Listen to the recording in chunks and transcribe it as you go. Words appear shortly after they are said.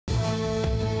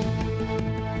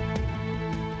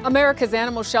America's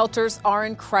animal shelters are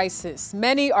in crisis.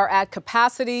 Many are at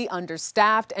capacity,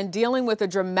 understaffed, and dealing with a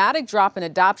dramatic drop in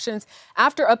adoptions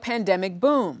after a pandemic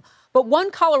boom. But one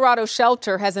Colorado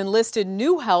shelter has enlisted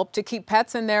new help to keep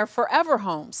pets in their forever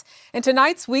homes. In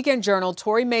tonight's Weekend Journal,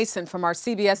 Tori Mason from our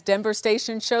CBS Denver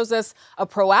station shows us a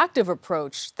proactive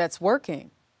approach that's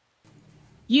working.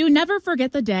 You never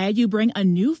forget the day you bring a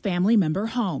new family member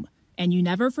home, and you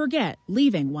never forget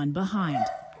leaving one behind.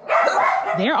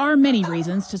 There are many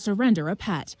reasons to surrender a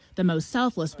pet, the most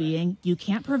selfless being you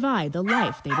can't provide the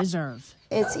life they deserve.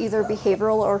 It's either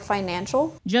behavioral or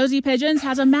financial. Josie Pigeons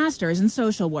has a master's in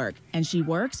social work, and she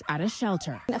works at a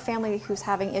shelter. A family who's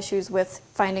having issues with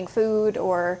finding food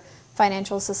or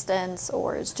financial assistance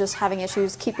or is just having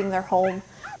issues keeping their home,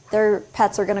 their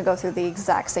pets are going to go through the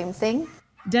exact same thing.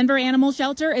 Denver Animal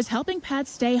Shelter is helping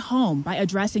pets stay home by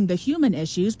addressing the human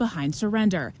issues behind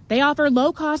surrender. They offer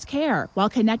low-cost care while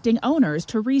connecting owners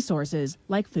to resources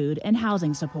like food and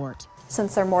housing support.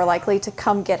 Since they're more likely to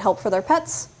come get help for their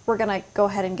pets, we're going to go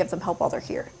ahead and give them help while they're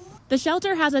here. The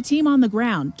shelter has a team on the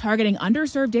ground targeting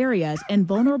underserved areas and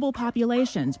vulnerable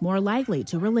populations more likely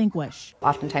to relinquish.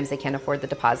 Oftentimes they can't afford the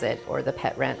deposit or the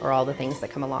pet rent or all the things that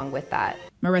come along with that.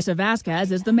 Marissa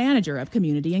Vasquez is the manager of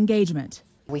community engagement.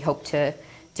 We hope to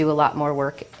do a lot more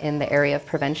work in the area of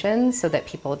prevention so that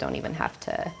people don't even have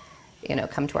to,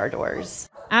 come to our doors.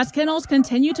 As kennels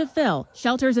continue to fill,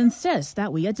 shelters insist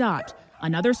that we adopt.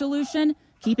 Another solution,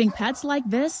 keeping pets like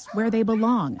this where they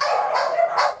belong,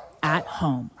 at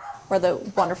home. Where the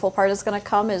wonderful part is going to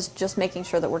come is just making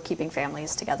sure that we're keeping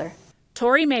families together.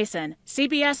 Tori Mason,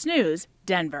 CBS News,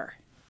 Denver.